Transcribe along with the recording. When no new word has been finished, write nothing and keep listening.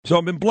So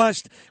I've been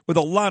blessed with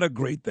a lot of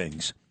great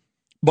things.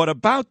 But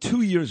about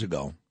 2 years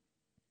ago,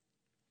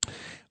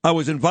 I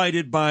was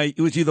invited by,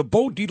 it was either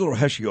Bo Dietl or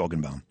Heshe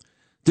Orgenbaum,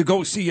 to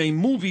go see a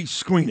movie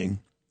screening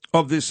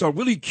of this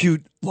really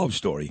cute love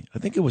story. I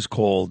think it was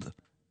called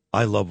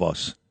I Love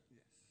Us.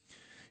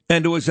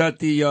 And it was at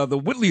the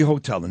Whitley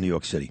Hotel in New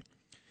York City.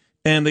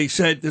 And they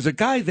said, there's a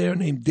guy there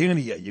named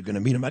Danny A. You're going to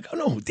meet him. I don't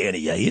know who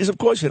Danny A. is. Of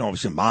course, you know,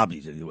 he's in Mob.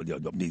 He's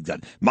got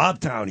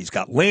Mobtown. He's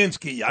got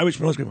Lansky, Irish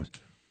Mills.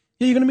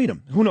 Yeah, you're going to meet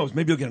him. Who knows?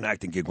 Maybe you'll get an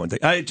acting gig one day.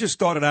 I had just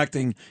started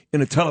acting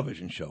in a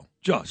television show.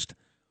 Just.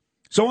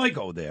 So I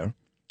go there.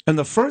 And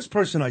the first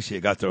person I see, I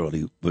got there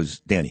early, was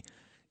Danny.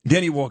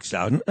 Danny walks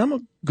out. And I'm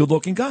a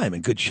good-looking guy. I'm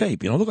in good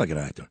shape. You know, I look like an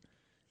actor.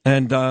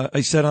 And I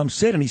said, I'm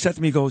Sid. And he said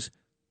to me, he goes,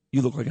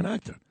 you look like an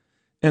actor.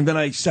 And then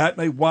I sat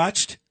and I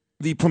watched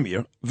the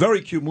premiere. Very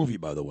cute movie,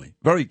 by the way.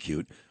 Very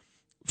cute.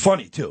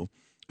 Funny, too.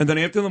 And then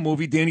after the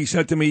movie, Danny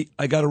said to me,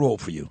 I got a role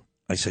for you.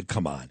 I said,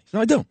 come on. He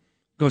said, I do.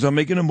 He goes, I'm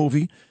making a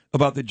movie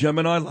about the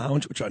Gemini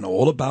Lounge, which I know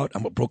all about.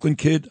 I'm a Brooklyn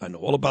kid. I know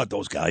all about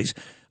those guys.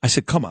 I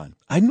said, come on.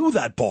 I knew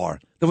that bar.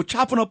 They were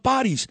chopping up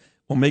bodies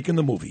while making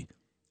the movie.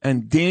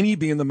 And Danny,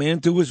 being the man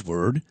to his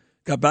word,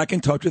 got back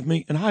in touch with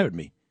me and hired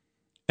me.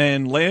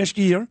 And last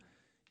year,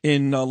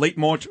 in late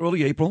March,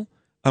 early April,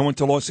 I went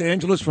to Los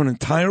Angeles for an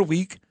entire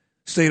week,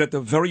 stayed at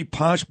the very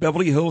posh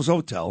Beverly Hills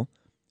Hotel,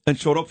 and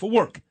showed up for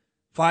work.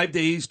 5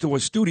 days to a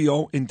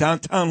studio in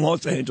downtown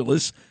Los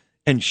Angeles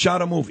and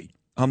shot a movie.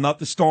 I'm not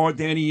the star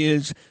Danny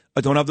is. I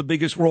don't have the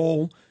biggest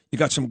role. You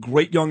got some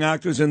great young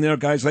actors in there,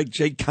 guys like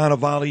Jake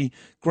Cannavale,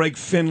 Greg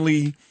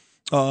Finley,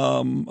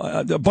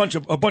 a bunch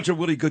of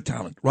really good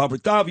talent.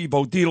 Robert Davi,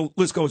 Bo Dietl,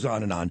 list goes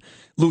on and on.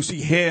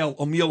 Lucy Hale,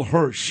 Emile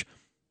Hirsch.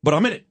 But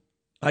I'm in it.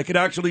 I could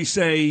actually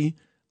say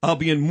I'll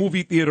be in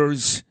movie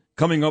theaters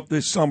coming up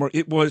this summer.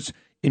 It was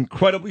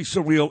incredibly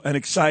surreal and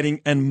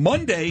exciting. And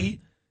Monday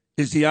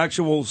is the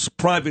actual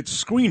private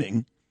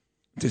screening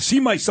to see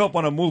myself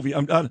on a movie.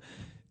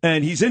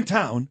 And he's in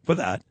town for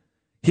that.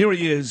 Here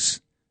he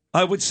is.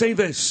 I would say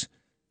this,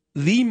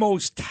 the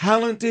most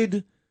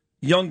talented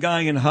young guy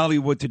in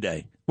Hollywood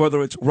today,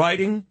 whether it's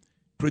writing,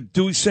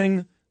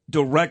 producing,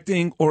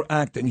 directing, or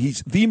acting.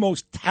 He's the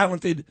most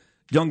talented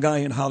young guy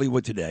in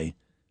Hollywood today,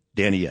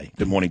 Danny A.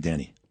 Good morning,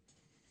 Danny.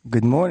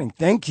 Good morning.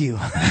 Thank you.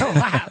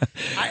 Wow.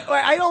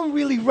 I don't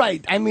really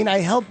write. I mean, I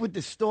help with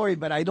the story,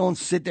 but I don't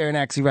sit there and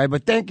actually write.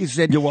 But thank you,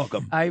 Sid. You're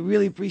welcome. I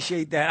really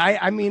appreciate that.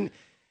 I mean,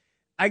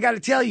 I got to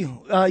tell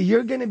you,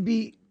 you're going to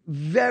be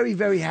very,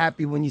 very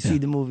happy when you see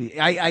the movie.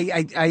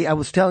 I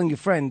was telling your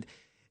friend,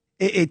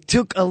 it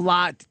took a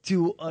lot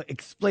to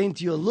explain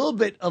to you a little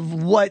bit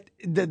of what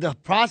the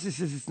process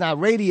is. It's not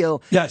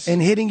radio. Yes.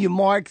 And hitting your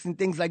marks and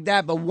things like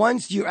that. But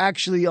once you're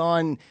actually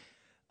on...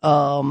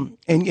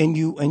 and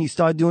you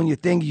start doing your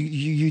thing,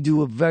 you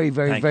do a very,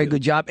 very, very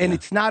good job. And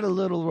it's not a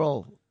little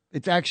role.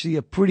 It's actually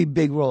a pretty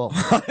big role,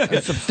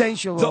 a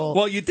substantial role.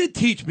 Well, you did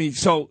teach me.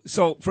 So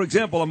for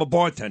example, I'm a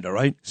bartender,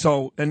 right?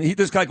 So, and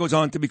this guy goes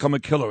on to become a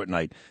killer at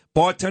night.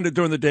 Bartender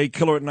during the day,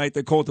 killer at night.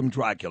 They called him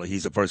Dracula.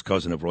 He's the first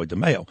cousin of Roy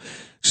DeMeo.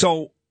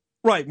 So,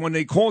 right, when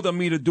they called on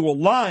me to do a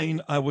line,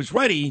 I was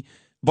ready.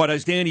 But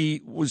as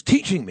Danny was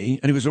teaching me,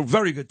 and he was a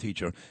very good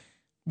teacher,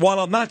 while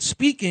I'm not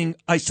speaking,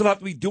 I still have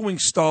to be doing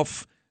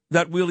stuff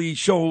that really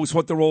shows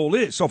what the role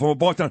is. So if I'm a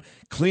bartender,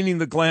 cleaning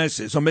the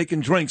glasses or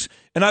making drinks,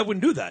 and I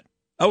wouldn't do that.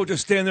 I would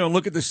just stand there and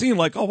look at the scene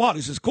like, oh, wow,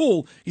 this is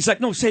cool. He's like,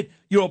 no, Sid,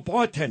 you're a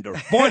bartender.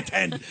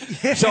 Bartend.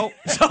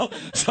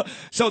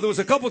 So there was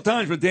a couple of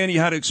times where Danny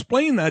had to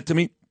explain that to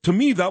me. To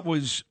me, that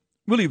was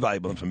really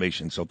valuable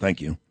information, so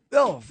thank you.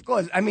 Oh, of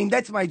course. I mean,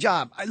 that's my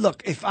job.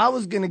 Look, if I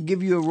was going to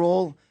give you a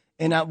role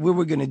and we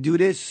were going to do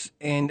this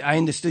and I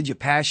understood your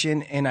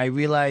passion and I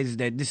realized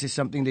that this is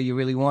something that you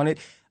really wanted,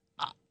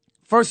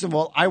 first of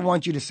all, I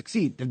want you to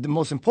succeed. The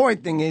most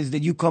important thing is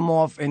that you come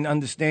off and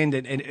understand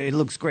that it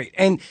looks great.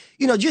 And,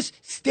 you know, just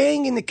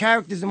staying in the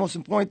character is the most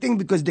important thing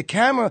because the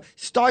camera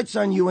starts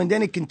on you and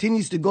then it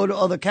continues to go to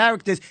other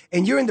characters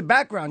and you're in the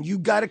background. You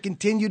got to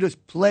continue to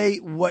play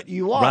what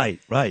you are.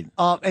 Right.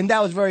 And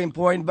that was very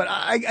important. But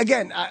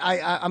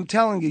I'm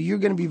telling you, you're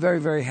going to be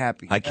very, very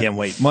happy. I can't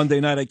wait.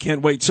 Monday night, I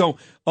can't wait. So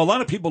a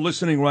lot of people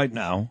listening right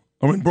now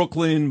are in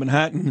Brooklyn,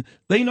 Manhattan.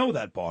 They know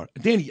that bar.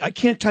 Danny, I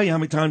can't tell you how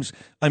many times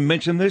I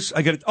mention this.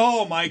 I get it.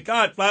 Oh, my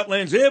God,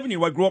 Flatlands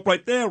Avenue. I grew up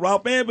right there.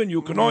 Ralph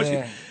Avenue, Canarsie.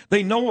 Yeah.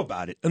 They know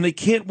about it, and they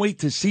can't wait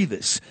to see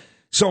this.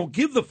 So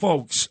give the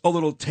folks a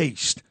little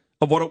taste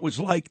of what it was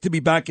like to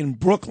be back in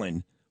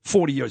Brooklyn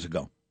 40 years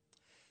ago.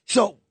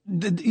 So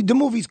the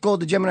movie's called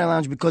The Gemini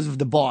Lounge because of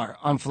the bar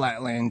on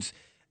Flatlands,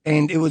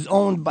 and it was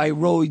owned by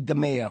Roy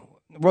DeMeo.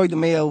 Roy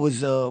DeMeo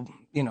was a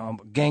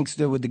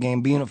gangster with the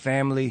Gambino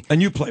family.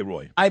 And you play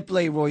Roy. I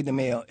play Roy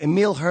DeMeo.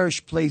 Emile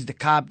Hirsch plays the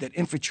cop that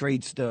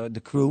infiltrates the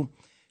crew.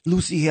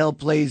 Lucy Hale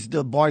plays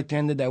the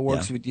bartender that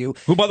works with you.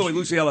 Who, by the way,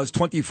 Lucy Hale has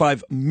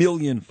 25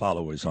 million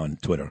followers on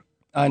Twitter.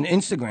 On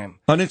Instagram.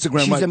 She's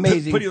right.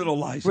 Amazing. Pretty Little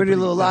Lies. Pretty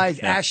Little Lies.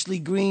 Yeah. Ashley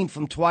Green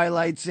from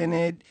Twilight's in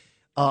it.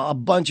 A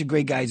bunch of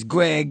great guys.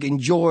 Greg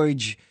and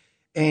George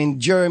and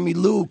Jeremy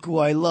Luke, who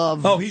I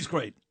love. Oh, he's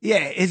great. Yeah,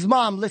 his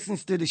mom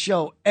listens to the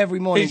show every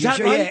morning. Is that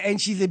right? Yeah,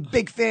 and she's a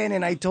big fan,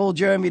 and I told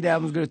Jeremy that I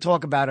was going to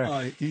talk about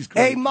her. He's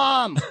great. Hey,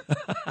 Mom!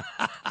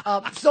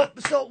 So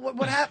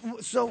what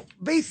happened? So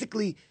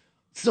basically,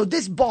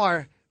 this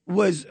bar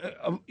was,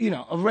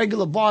 a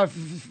regular bar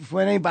for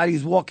anybody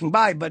who's walking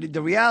by, but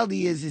the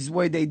reality is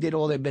where they did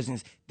all their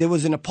business. There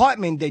was an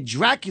apartment that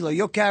Dracula,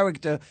 your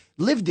character,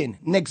 lived in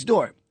next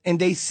door. And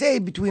they say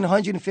between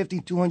 150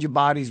 and 200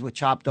 bodies were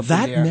chopped up in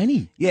there. That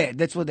many? Yeah,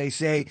 that's what they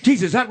say.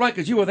 Jesus, is that right?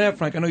 Because you were there,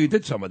 Frank. I know you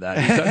did some of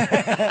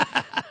that.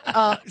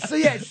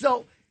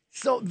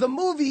 So the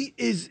movie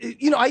is,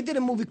 I did a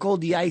movie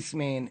called The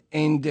Iceman,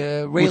 and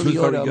Ray Which was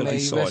very Liotta, good. I may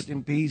saw rest it.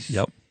 in peace,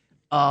 Yep.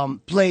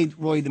 played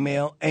Roy the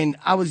Mail, and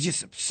I was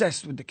just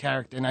obsessed with the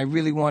character, and I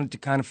really wanted to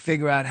kind of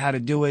figure out how to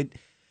do it.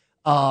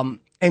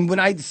 And when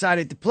I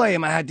decided to play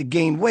him, I had to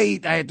gain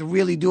weight. I had to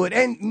really do it.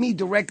 And me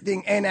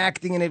directing and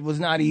acting in it was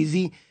not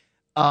easy.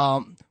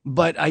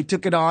 But I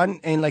took it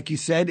on. And like you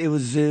said, it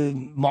was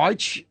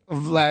March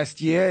of last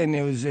year. And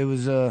it was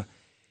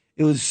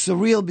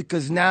surreal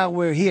because now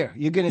we're here.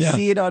 You're going to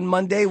see it on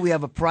Monday. We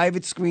have a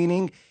private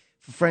screening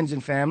for friends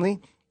and family.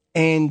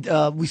 And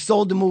we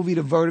sold the movie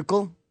to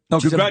Vertical. Oh,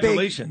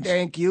 congratulations.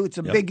 Thank you. It's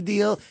a big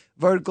deal.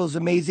 Vertical's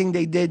amazing.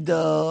 They did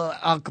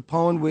Al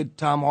Capone with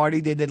Tom Hardy.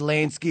 They did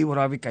Lansky with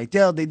Harvey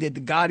Keitel. They did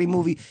the Gotti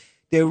movie.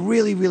 They're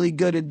really, really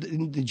good at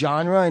the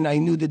genre, and I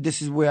knew that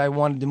this is where I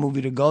wanted the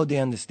movie to go. They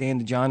understand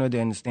the genre. They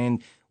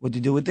understand what to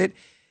do with it.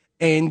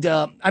 And,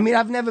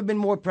 I've never been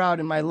more proud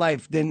in my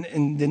life than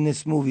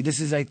this movie. This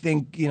is, I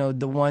think,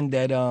 the one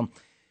that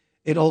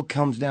it all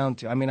comes down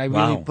to. I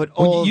really put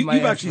all of my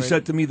You've actually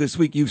said to me this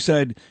week, you've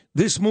said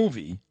this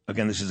movie,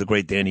 again, this is the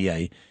great Danny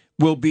A.,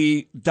 will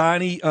be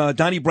Donnie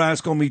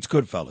Brasco meets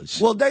Goodfellas.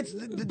 Well,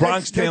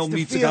 Bronx Tale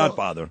meets The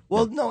Godfather.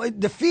 Well, no,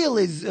 the feel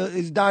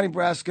is Donnie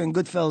Brasco and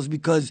Goodfellas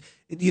because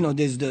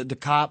there's the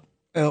cop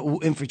who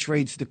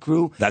infiltrates the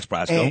crew. That's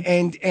Brasco.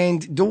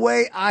 And the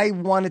way I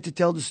wanted to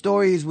tell the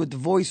story is with the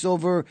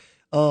voiceover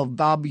of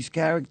Bobby's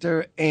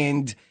character,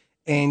 and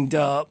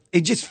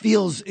it just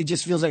feels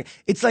like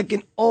it's like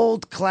an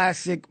old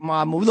classic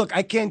mob movie. Look,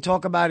 I can't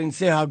talk about it and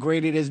say how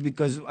great it is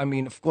because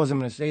of course I'm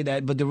going to say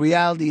that, but the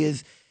reality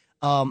is.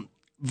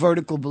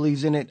 Vertical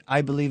believes in it.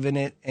 I believe in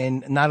it,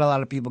 and not a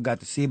lot of people got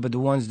to see it, but the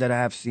ones that I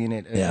have seen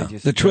it,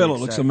 the trailer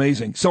looks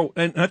amazing. So,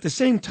 and at the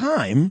same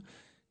time,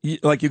 you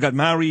got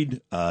married,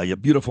 your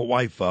beautiful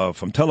wife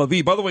from Tel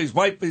Aviv. By the way, his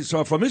wife is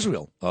from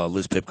Israel,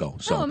 Liz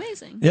Pipko. So. Oh,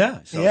 amazing! Yeah.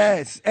 So.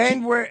 Yes,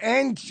 and we're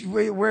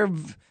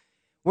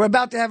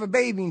about to have a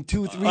baby in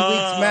 2-3 weeks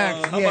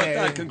max. How about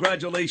that?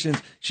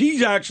 Congratulations.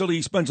 She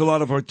actually spends a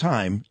lot of her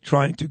time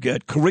trying to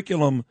get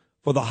curriculum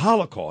for the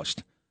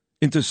Holocaust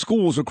into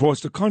schools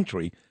across the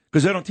country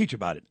because they don't teach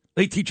about it.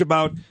 They teach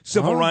about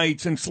civil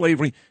rights and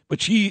slavery,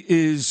 but she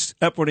is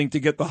efforting to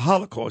get the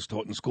Holocaust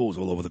taught in schools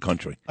all over the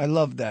country. I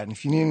love that. And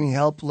if you need any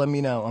help, let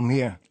me know. I'm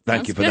here.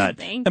 Thank you for that.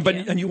 Thank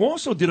you. And you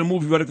also did a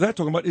movie right after that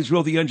talking about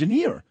Israel the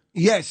Engineer.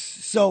 Yes.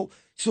 So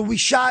we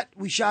shot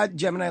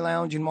Gemini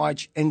Lounge in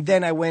March, and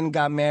then I went and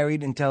got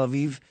married in Tel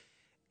Aviv,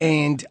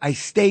 and I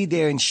stayed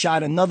there and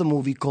shot another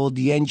movie called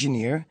The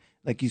Engineer.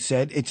 Like you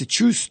said, it's a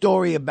true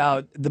story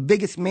about the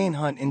biggest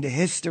manhunt in the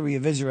history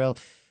of Israel.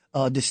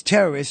 This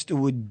terrorist who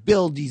would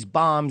build these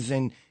bombs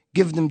and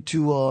give them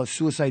to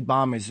suicide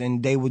bombers,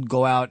 and they would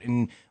go out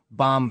and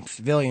bomb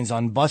civilians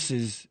on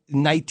buses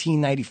in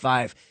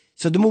 1995.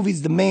 So the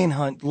movie's the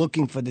manhunt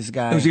looking for this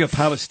guy. Was he a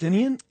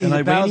Palestinian? An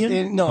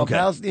Iranian?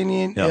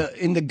 Palestinian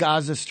in the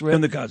Gaza Strip.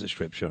 In the Gaza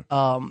Strip, sure.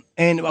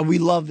 And we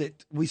loved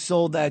it. We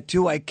sold that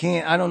too. I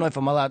don't know if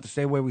I'm allowed to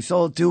say where we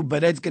sold it to,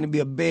 but it's going to be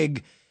a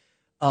big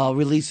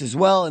release as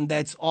well, and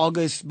that's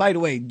August. By the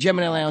way,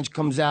 Gemini Lounge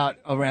comes out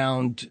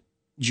around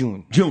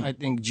June. I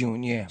think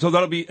June, yeah. So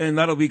that'll be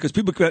because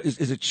people,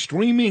 is it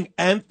streaming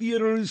and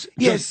theaters?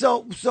 Yeah,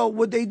 so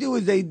what they do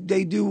is they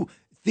do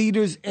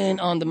theaters and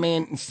on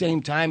demand at the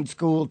same time. It's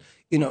called,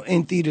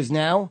 in theaters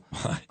now.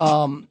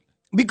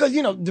 Because,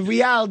 the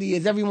reality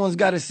is everyone's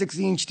got a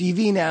 60-inch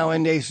TV now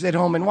and they sit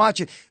home and watch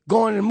it.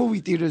 Going to the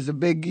movie theater is a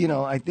big,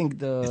 I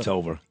think it's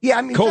over. Yeah,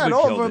 it's COVID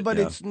not over, it, but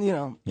yeah. it's,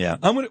 Yeah,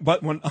 I'm going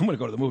to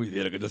go to the movie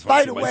theater.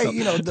 By the way,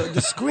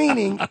 the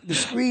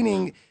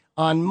screening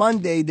on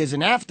Monday, there's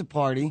an after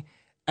party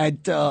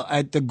at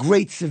the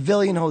Great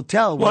Civilian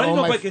Hotel. Well, I don't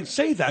know if I can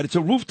say that. It's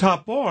a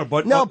rooftop bar,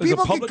 but no, is the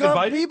public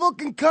invited? People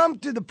can come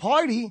to the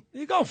party.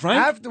 There you go, Frank.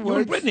 Afterwards. You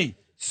and Brittany.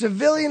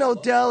 Civilian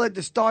Hotel at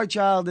the Star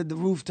Child at the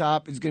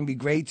rooftop is going to be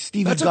great.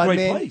 That's a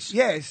great place.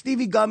 Yeah,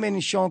 Stevie Gunman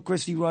and Sean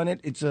Christie run it.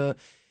 It's a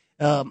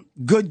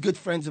good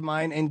friends of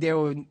mine, and they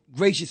were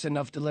gracious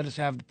enough to let us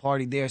have the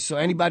party there. So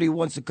anybody who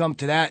wants to come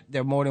to that,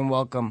 they're more than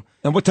welcome.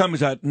 And what time is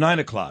that? 9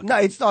 o'clock? No,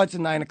 it starts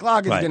at 9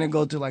 o'clock. It's Right. going to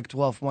go to like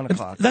 12, 1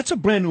 o'clock. That's a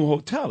brand new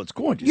hotel. It's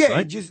gorgeous, Yeah,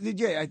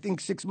 right? I think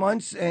 6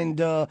 months,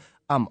 and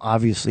I'm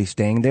obviously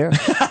staying there.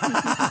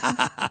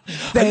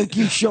 Thank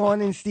you,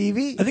 Sean and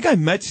Stevie. I think I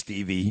met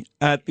Stevie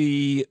at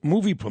the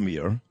movie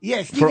premiere.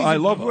 Yeah, for I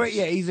Love Us.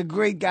 Yeah, he's a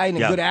great guy and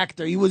a good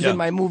actor. He was Yeah. in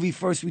my movie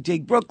First We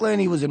Take Brooklyn.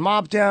 He was in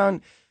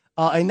Mobtown,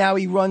 and now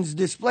he runs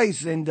this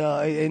place, and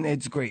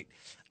it's great.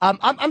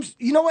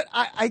 You know what?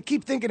 I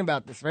keep thinking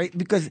about this, right?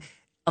 Because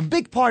a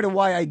big part of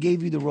why I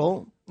gave you the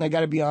role, and I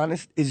got to be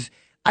honest, is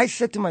I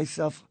said to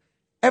myself,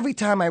 every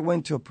time I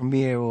went to a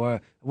premiere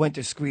or went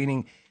to a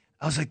screening,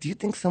 I was like, do you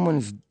think someone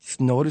has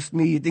noticed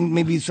me? You think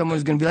maybe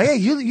someone's going to be like, hey,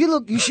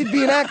 you should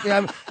be an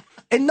actor.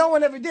 And no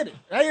one ever did it,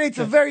 right? It's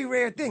a very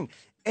rare thing.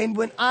 And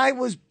when I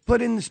was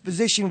put in this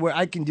position where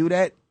I can do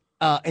that,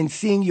 and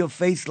seeing your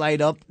face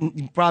light up,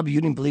 probably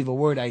you didn't believe a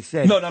word I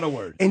said. No, not a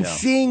word. And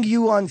seeing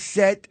you on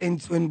set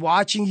and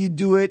watching you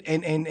do it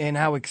and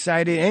how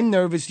excited and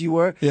nervous you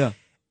were. Yeah.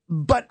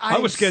 But I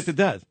was scared to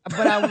death.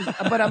 But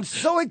I'm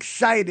so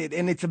excited,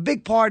 and it's a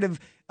big part of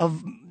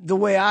the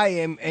way I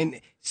am. And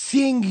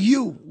seeing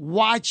you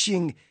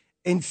watching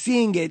and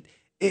seeing it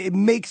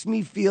makes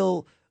me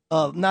feel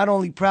not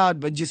only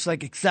proud but just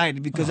like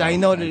excited, because I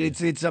know that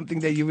it's something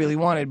that you really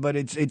wanted, but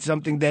it's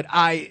something that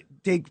I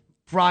take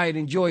pride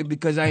and joy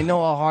because I know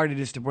how hard it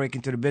is to break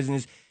into the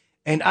business.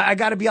 And I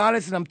got to be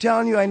honest, and I'm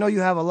telling you, I know you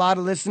have a lot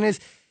of listeners.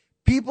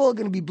 People are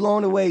going to be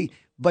blown away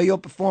by your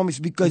performance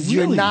because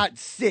you're not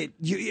sit.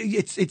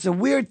 It's a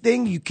weird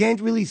thing. You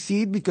can't really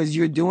see it because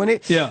you're doing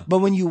it. Yeah. But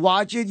when you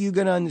watch it, you're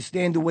going to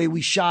understand the way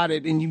we shot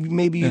it, and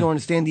maybe you don't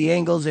understand the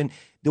angles and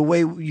the way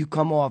you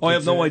come off. I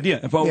have no idea.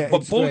 But Bo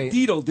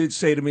Dietl did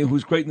say to me,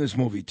 who's great in this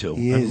movie too,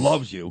 and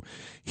loves you,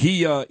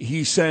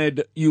 he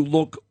said, you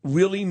look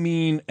really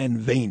mean and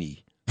veiny.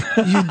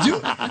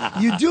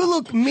 You do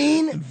look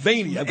mean,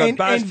 veiny. I've got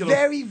and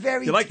very,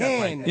 very you like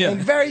tan, that, right?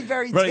 and very,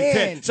 very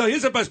tan. So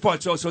here's the best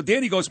part. So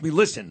Danny goes to me,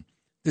 listen,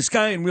 this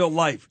guy in real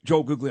life,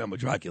 Joe Guglielmo,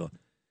 Dracula,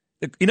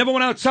 he never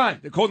went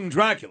outside. They called him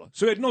Dracula,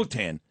 so he had no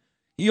tan.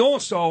 He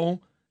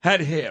also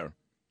had hair.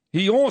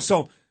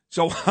 So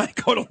I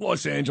go to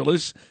Los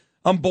Angeles.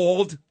 I'm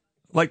bald,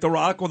 like The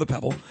Rock or the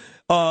Pebble.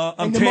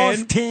 I'm the tan.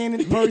 most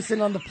tan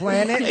person on the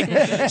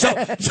planet. so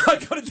I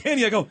go to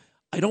Danny. I go,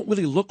 I don't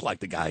really look like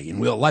the guy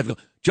in real life. I go,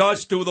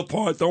 just do the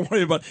part. Don't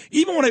worry about it.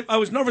 Even when I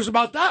was nervous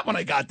about that when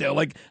I got there.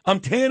 Like, I'm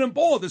tan and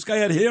bald. This guy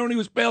had hair and he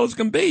was pale as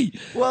can be.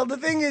 Well, the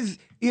thing is,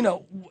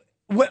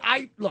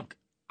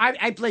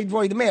 I played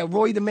Roy the Mayor.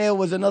 Roy the Mayor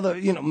was another,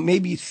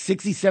 maybe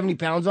 60, 70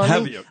 pounds on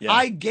Heavier, me. yeah.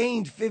 I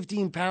gained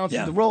 15 pounds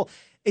for the role.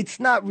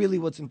 It's not really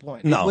what's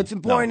important. No, what's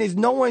important is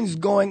no one's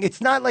going. It's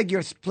not like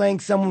you're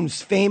playing someone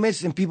who's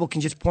famous and people can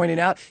just point it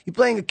out. You're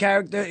playing a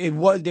character.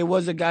 There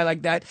was a guy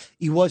like that.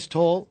 He was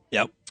tall.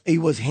 Yep. He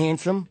was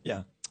handsome.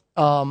 Yeah.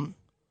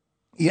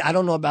 Yeah, I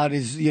don't know about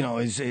his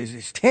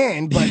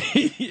tan, but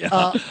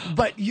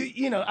but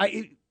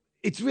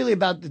it's really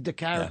about the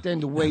character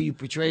and the way you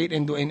portray it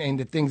and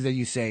the things that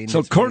you say.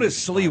 So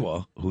Curtis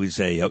Sliwa, who is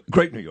a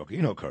great New Yorker,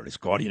 you know Curtis,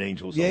 Guardian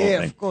Angels.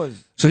 Yeah, of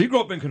course. So he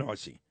grew up in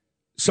Canarsie.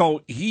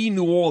 So he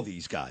knew all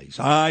these guys.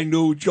 I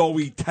knew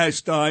Joey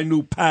Testa. I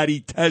knew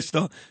Patty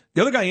Testa.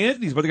 The other guy,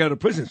 Anthony's about to go to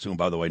prison soon,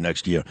 by the way,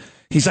 next year.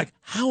 He's like,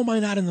 how am I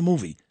not in the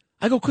movie?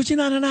 I go, because you're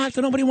not an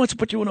actor. Nobody wants to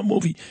put you in a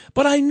movie.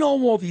 But I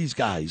know all these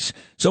guys.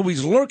 So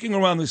he's lurking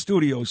around the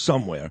studio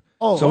somewhere.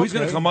 So he's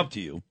going to come up to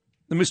you,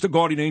 the Mr.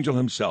 Guardian Angel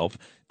himself,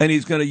 and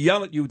he's going to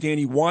yell at you,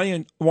 Danny,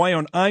 why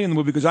aren't I in the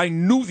movie? Because I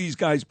knew these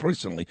guys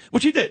personally,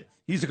 which he did.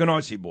 He's a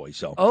Canarsie boy,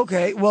 so.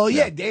 Okay, well,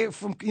 yeah, they're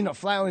from,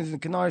 Flowers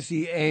and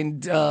Canarsie,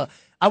 and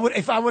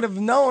if I would have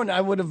known, I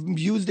would have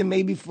used him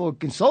maybe for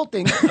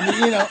consulting.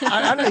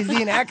 I don't know, is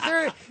he an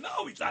actor?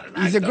 No, he's not an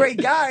actor. He's a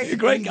great guy. He's a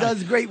great guy. He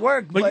does great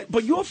work.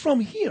 But you're from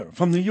here,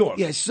 from New York.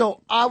 Yeah,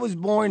 so I was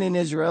born in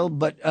Israel,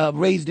 but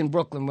raised in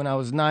Brooklyn. When I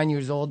was 9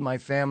 years old, my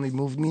family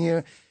moved me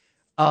here.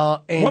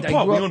 And what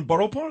part? Were you in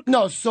Borough Park?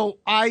 No, so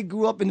I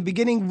grew up, in the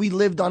beginning, we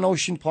lived on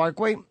Ocean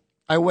Parkway.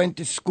 I went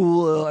to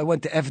school, I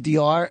went to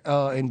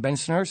FDR in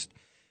Bensonhurst.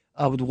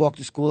 I would walk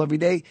to school every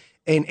day.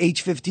 And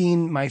age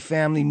 15, my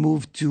family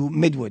moved to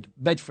Midwood,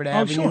 Bedford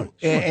Avenue. Sure.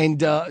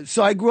 And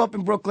so I grew up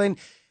in Brooklyn.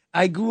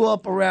 I grew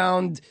up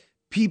around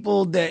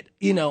people that,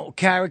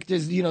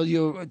 characters,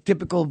 your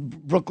typical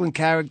Brooklyn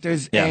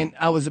characters. Yeah. And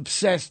I was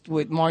obsessed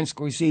with Martin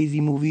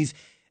Scorsese movies.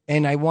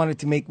 And I wanted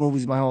to make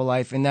movies my whole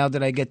life. And now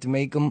that I get to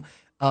make them,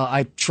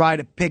 I try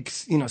to pick,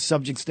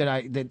 subjects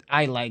that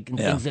I like and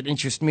things that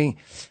interest me.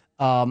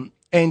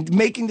 And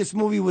making this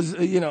movie was,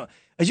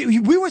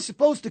 we were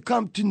supposed to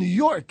come to New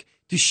York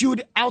to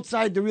shoot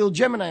outside the real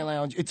Gemini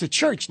Lounge. It's a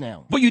church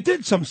now. But you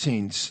did some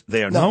scenes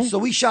there, no? So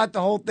we shot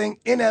the whole thing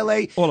in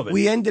L.A. All of it.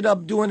 We ended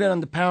up doing it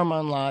on the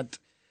Paramount lot.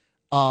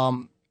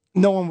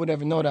 No one would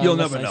ever know that. You'll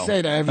never know. I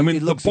say that. I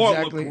mean, the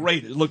bar looked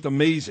great. It looked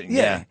amazing.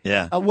 Yeah.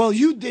 Well,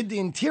 you did the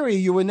interior.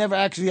 You were never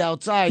actually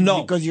outside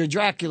because you're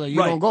Dracula. You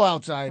don't go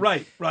outside.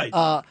 Right.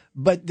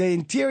 But the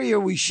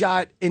interior we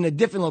shot in a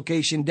different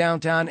location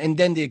downtown, and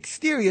then the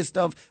exterior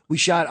stuff we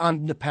shot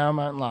on the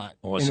Paramount lot.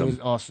 Awesome. And it was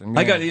awesome. Yeah.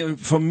 I got,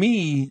 for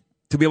me,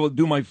 to be able to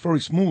do my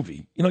first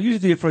movie,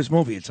 usually your first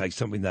movie, it's like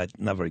something that's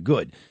not very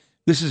good.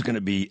 This is going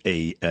to be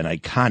an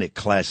iconic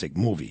classic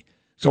movie.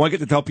 So I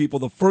get to tell people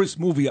the first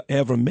movie I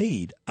ever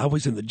made, I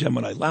was in the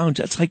Gemini Lounge.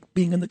 That's like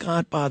being in The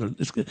Godfather.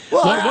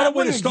 Well, what a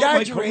way to start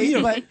my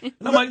career. But, and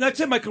I'm like, that's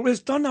it. My career's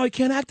done now. I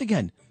can't act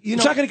again.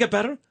 It's not going to get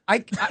better.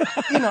 I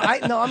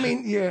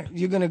mean,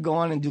 you're going to go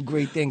on and do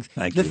great things.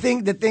 Thank you.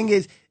 The thing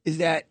is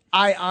that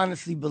I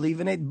honestly believe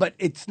in it, but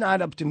it's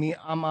not up to me.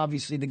 I'm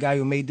obviously the guy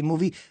who made the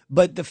movie.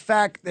 But the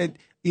fact that,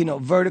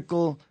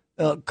 Vertical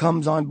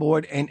comes on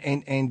board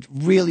and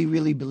really,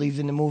 really believes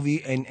in the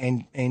movie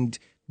and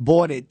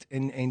bought it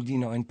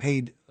and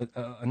paid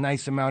a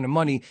nice amount of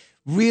money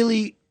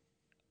really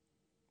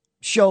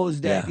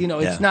shows that,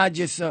 it's not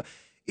just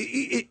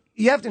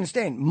you have to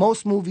understand,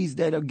 most movies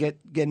that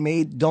get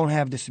made don't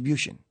have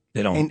distribution.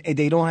 They don't. And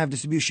they don't have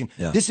distribution.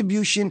 Yeah.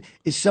 Distribution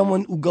is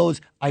someone who goes,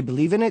 I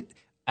believe in it.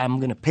 I'm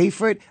going to pay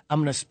for it. I'm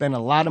going to spend a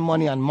lot of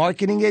money on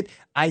marketing it.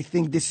 I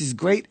think this is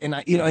great. And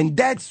and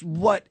that's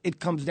what it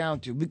comes down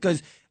to.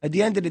 Because at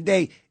the end of the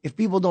day, if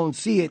people don't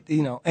see it,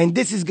 and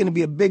this is going to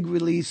be a big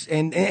release.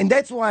 And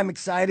that's why I'm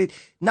excited.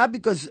 Not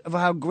because of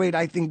how great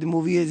I think the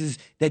movie is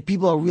that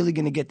people are really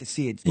going to get to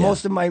see it. Yeah.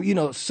 Most of my,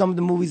 some of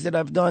the movies that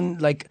I've done,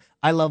 like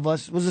I Love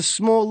Us, was a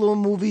small little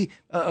movie,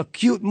 a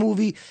cute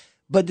movie.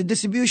 But the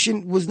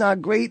distribution was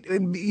not great,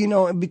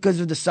 because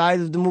of the size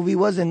of the movie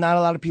was, and not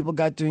a lot of people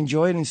got to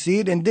enjoy it and see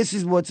it. And this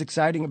is what's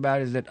exciting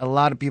about it, is that a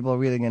lot of people are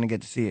really going to get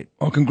to see it.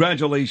 Well,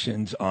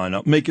 congratulations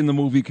on making the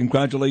movie.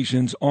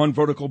 Congratulations on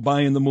Vertical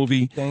buying the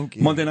movie. Thank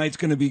you. Monday night's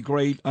going to be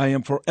great. I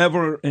am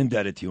forever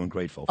indebted to you and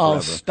grateful. Forever.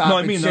 Oh, stop! No,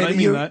 I mean that. I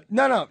mean that.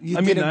 No, you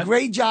did a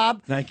great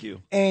job. Thank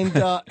you. And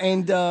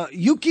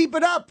you keep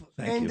it up.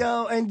 Thank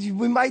you. And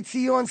we might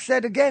see you on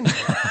set again.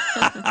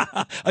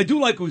 I do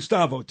like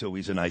Gustavo too.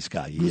 He's a nice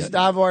guy.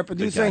 Gustavo, our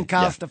producer, and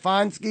Kyle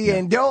Stefanski,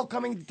 and they're all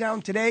coming to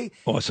town today.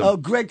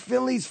 Awesome. Greg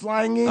Finley's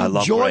flying in. I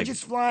love George Greg.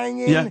 is flying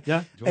in.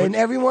 Yeah. And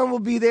everyone will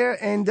be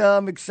there, and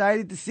I'm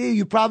excited to see you.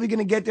 You're probably going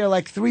to get there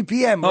like 3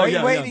 p.m., right?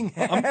 Yeah, Waiting.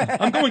 Yeah.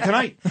 I'm going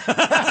tonight.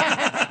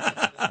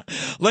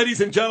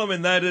 Ladies and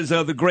gentlemen, that is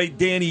the great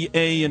Danny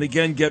A. And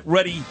again, get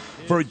ready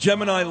for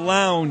Gemini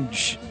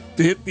Lounge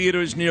to hit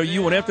theaters near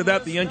you. And after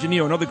that, The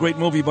Engineer, another great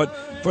movie. But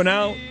for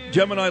now,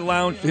 Gemini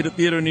Lounge to hit a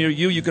theater near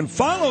you. You can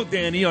follow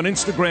Danny on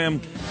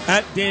Instagram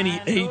at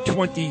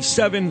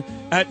DannyA27,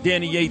 at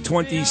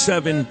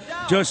DannyA27.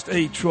 Just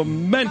a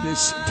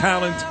tremendous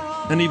talent,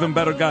 an even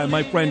better guy,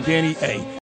 my friend Danny A.